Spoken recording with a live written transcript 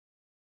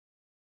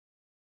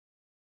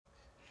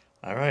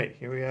All right,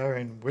 here we are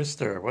in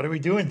Worcester. What are we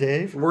doing,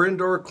 Dave? We're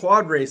indoor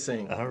quad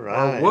racing. All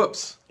right. Or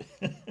whoops.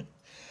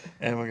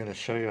 And we're going to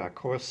show you our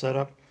course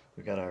setup.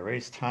 We got our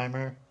race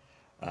timer,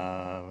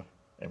 and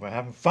we're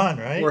having fun,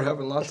 right? We're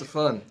having lots of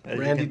fun. As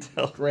you can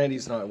tell.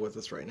 Randy's not with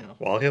us right now.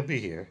 Well, he'll be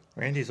here.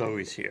 Randy's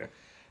always here.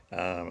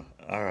 All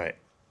right.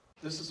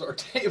 This is our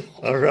table.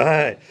 All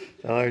right.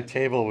 Our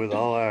table with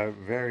all our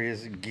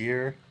various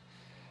gear.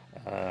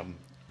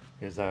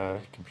 Here's our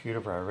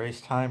computer for our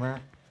race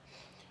timer.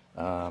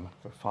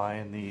 We're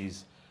flying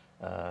these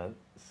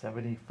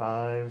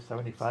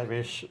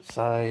 75-ish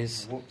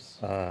size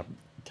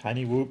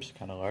tiny whoops,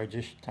 kind of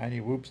largish tiny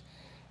whoops.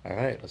 All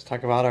right, let's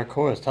talk about our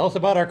course. Tell us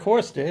about our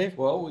course, Dave.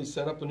 Well, we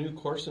set up a new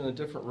course in a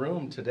different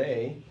room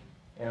today,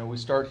 and we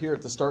start here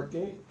at the start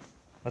gate.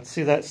 Let's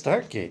see that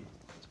start gate.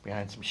 It's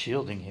behind some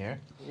shielding here.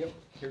 Yep,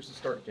 here's the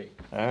start gate.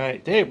 All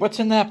right, Dave, what's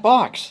in that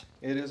box?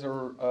 It is a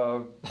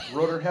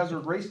rotor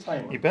hazard race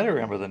timer. You better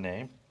remember the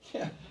name.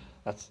 Yeah.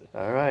 That's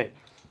all right.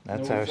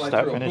 That's our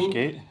start-finish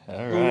gate.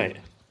 All right.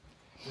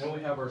 Then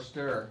we have our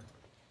stair.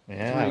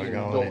 Yeah, we're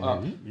going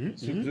up,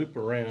 zoop, zoop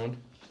around.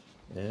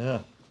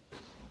 Yeah.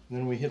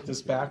 Then we hit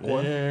this back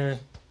one. There.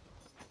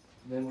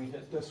 Then we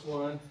hit this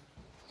one.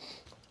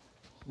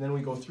 Then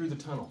we go through the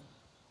tunnel.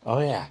 Oh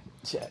yeah.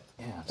 Yeah.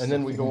 And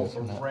then we go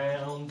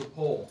around the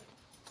pole.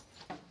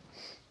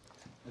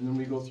 And then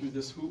we go through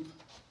this hoop.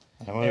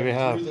 And what do we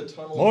have? The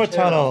tunnel More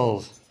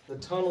tunnels. The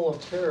tunnel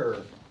of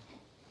terror.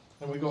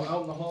 And we go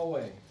out in the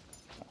hallway.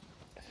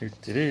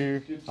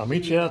 I'll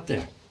meet you out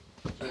there.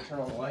 Should I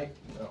turn on the light?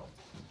 No.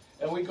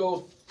 And we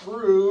go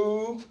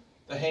through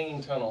the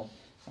hanging tunnel.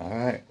 All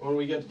right. When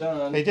we get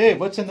done. Hey Dave,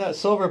 what's in that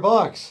silver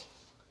box?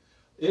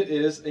 It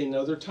is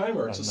another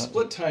timer. It's a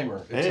split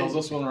timer. It tells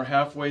us when we're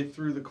halfway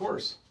through the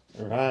course.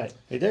 All right.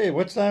 Hey Dave,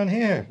 what's down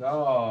here?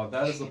 Oh,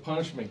 that is the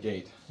punishment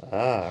gate.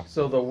 Ah.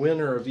 So the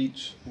winner of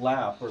each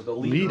lap, or the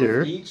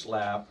leader of each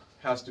lap,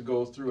 has to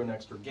go through an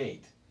extra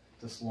gate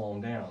to slow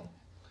them down.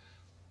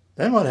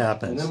 Then what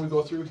happens? And then we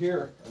go through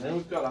here, and then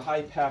we've got a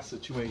high pass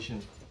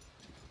situation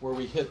where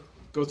we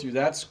go through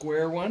that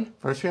square one.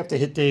 First we have to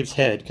hit Dave's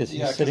head because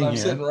he's sitting here. I'm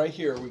sitting right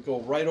here. We go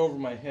right over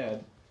my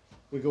head.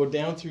 We go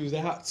down through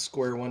that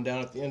square one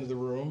down at the end of the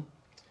room,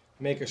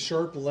 make a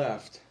sharp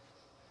left,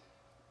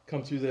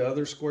 come through the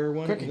other square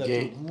one, Crooked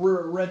gate.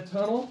 Red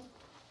tunnel,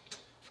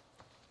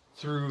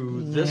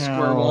 through this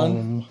square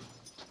one,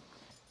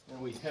 and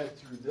we head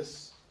through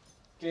this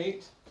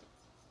gate,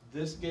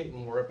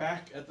 and we're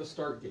back at the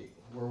start gate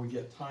where we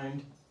get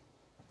timed.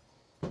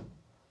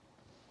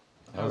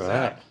 All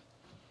right.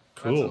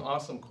 Cool. That's an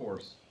awesome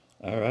course.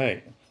 All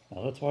right.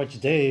 Now let's watch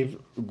Dave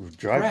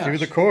drive through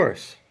the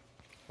course.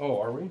 Oh,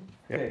 are we?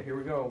 Yep. Okay, here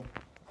we go.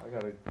 I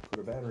gotta put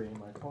a battery in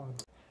my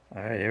quad.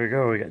 All right, here we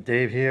go. We got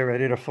Dave here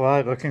ready to fly,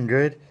 looking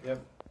good.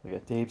 Yep. We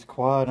got Dave's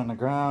quad on the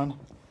ground.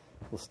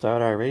 We'll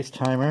start our race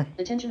timer.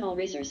 Attention all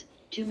racers.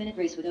 2-minute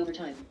race with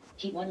overtime.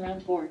 Heat 1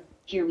 round 4.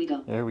 Here we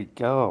go. There we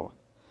go.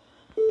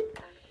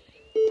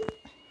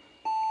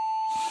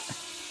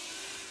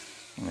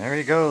 And there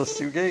he goes,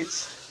 2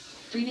 gates.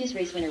 Previous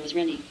race winner was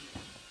Randy.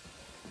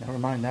 Never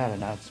mind that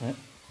announcement.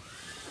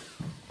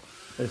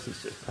 This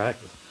is just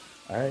practice.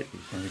 All right,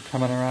 he's going to be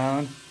coming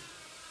around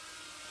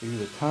through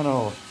the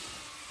tunnel.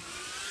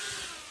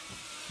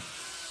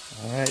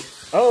 All right.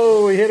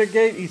 Oh, he hit a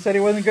gate. He said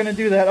he wasn't going to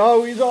do that.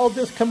 Oh, he's all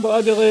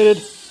discombobulated.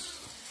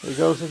 Here he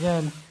goes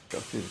again. Go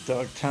through the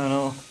dog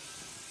tunnel.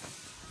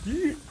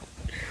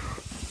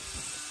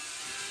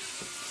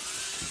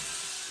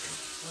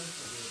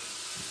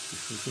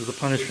 This is the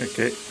punishment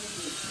gate.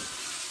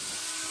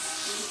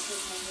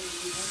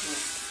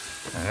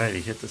 All right,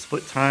 he hit the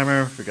split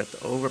timer. We got the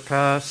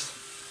overpass.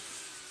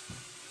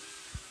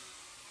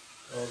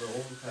 Oh, the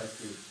overpass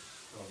gate.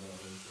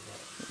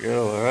 There we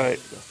go. All right,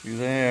 go through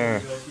there.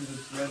 Go through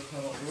this red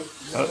tunnel.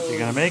 Oh, is he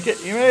gonna make it?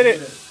 He made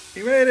it.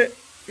 He made it.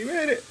 He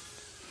made it.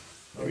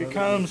 Here he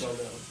comes.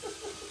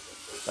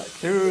 Back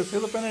through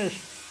the finish.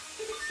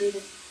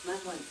 David,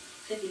 lap 1,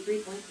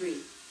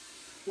 53.3.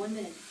 1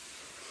 minute.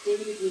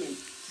 David is leading.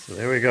 So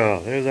there we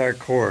go. There's our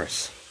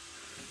course.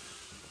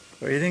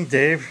 What do you think,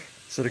 Dave?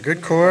 Is it a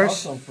good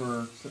course? Awesome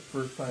for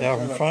first time. Yeah,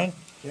 having fun?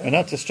 Yeah. You're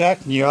not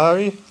distracting you, are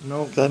you?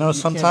 No. Because I know you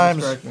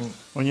sometimes can't distract me.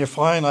 when you're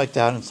flying like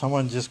that and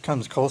someone just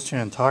comes close to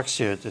you and talks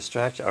to you, it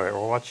distracts you. All right,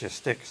 we'll watch your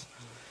sticks.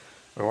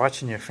 We're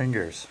watching your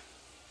fingers.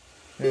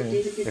 Here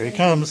he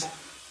comes.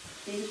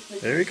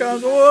 There he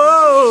comes.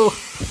 Whoa!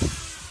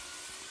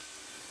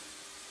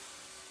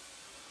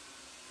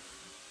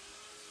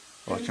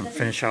 Watch him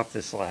finish up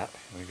this lap.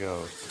 Here we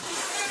go.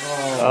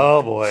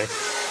 Oh boy.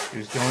 He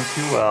was doing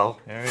too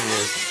well. There he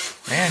is.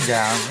 Man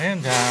down,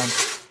 man down.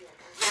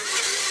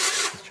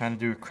 He's trying to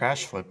do a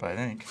crash flip, I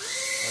think. I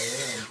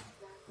am.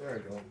 There I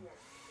go.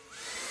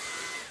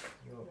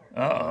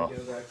 Uh-oh. Get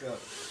it back up.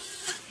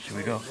 Should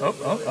we go?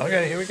 Oh,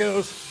 okay, here he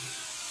goes.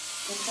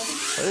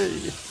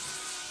 Hey.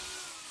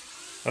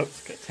 Oh,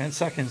 it's got 10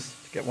 seconds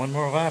to get one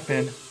more lap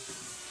in.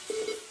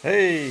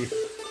 Hey.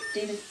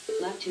 David,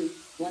 lap 2,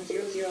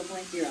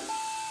 100.0.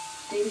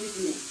 David is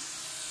leading.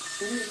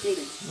 Winner is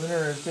David.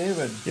 Winner is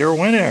David. You're a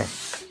winner.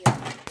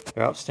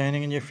 You're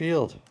outstanding in your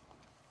field.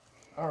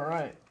 All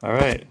right. All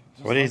right.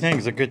 What do you think?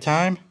 Is it a good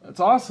time? That's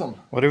awesome.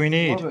 What do we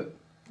need? Love it.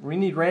 We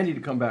need Randy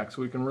to come back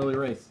so we can really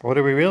race. What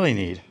do we really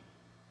need?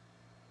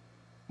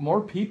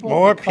 More people.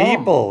 More to come.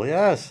 people,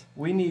 yes.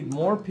 We need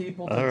more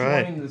people to All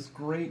right. join this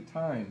great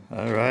time.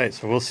 All right.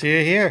 So we'll see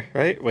you here,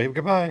 right? Wave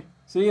goodbye.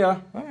 See ya.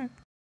 All right.